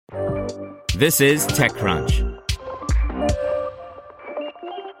This is TechCrunch.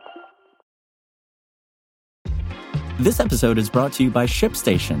 This episode is brought to you by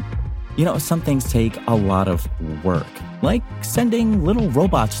ShipStation. You know, some things take a lot of work, like sending little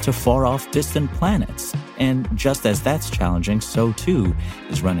robots to far-off distant planets. And just as that's challenging, so too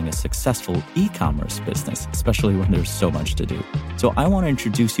is running a successful e-commerce business, especially when there's so much to do. So I want to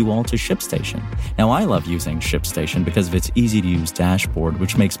introduce you all to ShipStation. Now, I love using ShipStation because of its easy-to-use dashboard,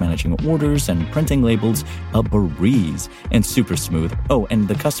 which makes managing orders and printing labels a breeze and super smooth. Oh, and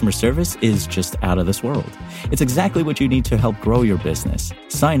the customer service is just out of this world. It's exactly what you need to help grow your business.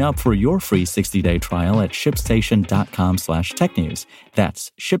 Sign up for your free 60-day trial at shipstation.com/technews.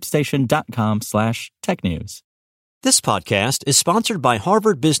 That's shipstation.com/technews. This podcast is sponsored by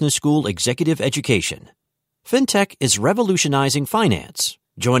Harvard Business School Executive Education. FinTech is revolutionizing finance.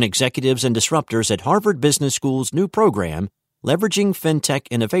 Join executives and disruptors at Harvard Business School's new program, Leveraging FinTech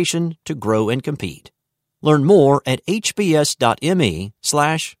Innovation to Grow and Compete. Learn more at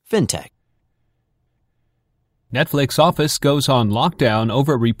hbs.me/fintech. Netflix office goes on lockdown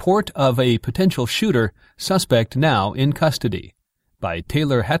over report of a potential shooter, suspect now in custody. By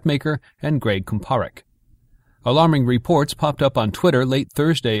Taylor Hatmaker and Greg Komparek. Alarming reports popped up on Twitter late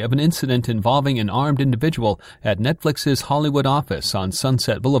Thursday of an incident involving an armed individual at Netflix's Hollywood office on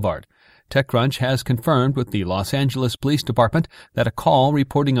Sunset Boulevard. TechCrunch has confirmed with the Los Angeles Police Department that a call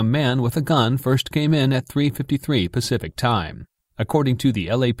reporting a man with a gun first came in at 3:53 Pacific Time. According to the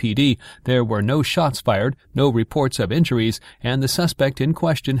LAPD, there were no shots fired, no reports of injuries, and the suspect in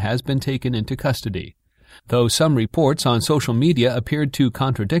question has been taken into custody. Though some reports on social media appeared to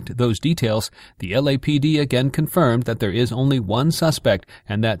contradict those details, the LAPD again confirmed that there is only one suspect,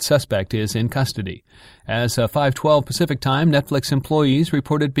 and that suspect is in custody. As of 5:12 Pacific Time, Netflix employees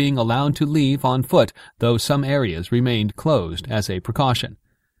reported being allowed to leave on foot, though some areas remained closed as a precaution.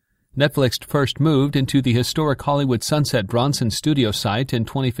 Netflix first moved into the historic Hollywood Sunset Bronson studio site in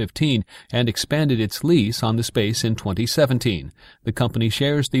 2015 and expanded its lease on the space in 2017. The company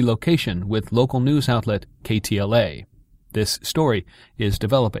shares the location with local news outlet KTLA. This story is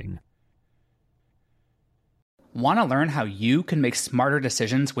developing. Want to learn how you can make smarter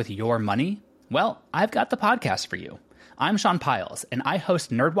decisions with your money? Well, I've got the podcast for you. I'm Sean Piles, and I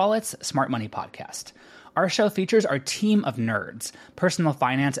host NerdWallet's Smart Money Podcast. Our show features our team of nerds, personal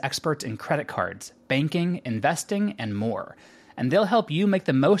finance experts in credit cards, banking, investing, and more. And they'll help you make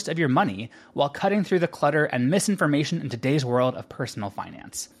the most of your money while cutting through the clutter and misinformation in today's world of personal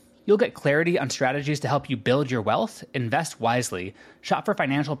finance. You'll get clarity on strategies to help you build your wealth, invest wisely, shop for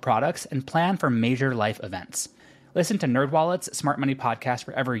financial products, and plan for major life events. Listen to NerdWallet's Smart Money Podcast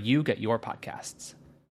wherever you get your podcasts.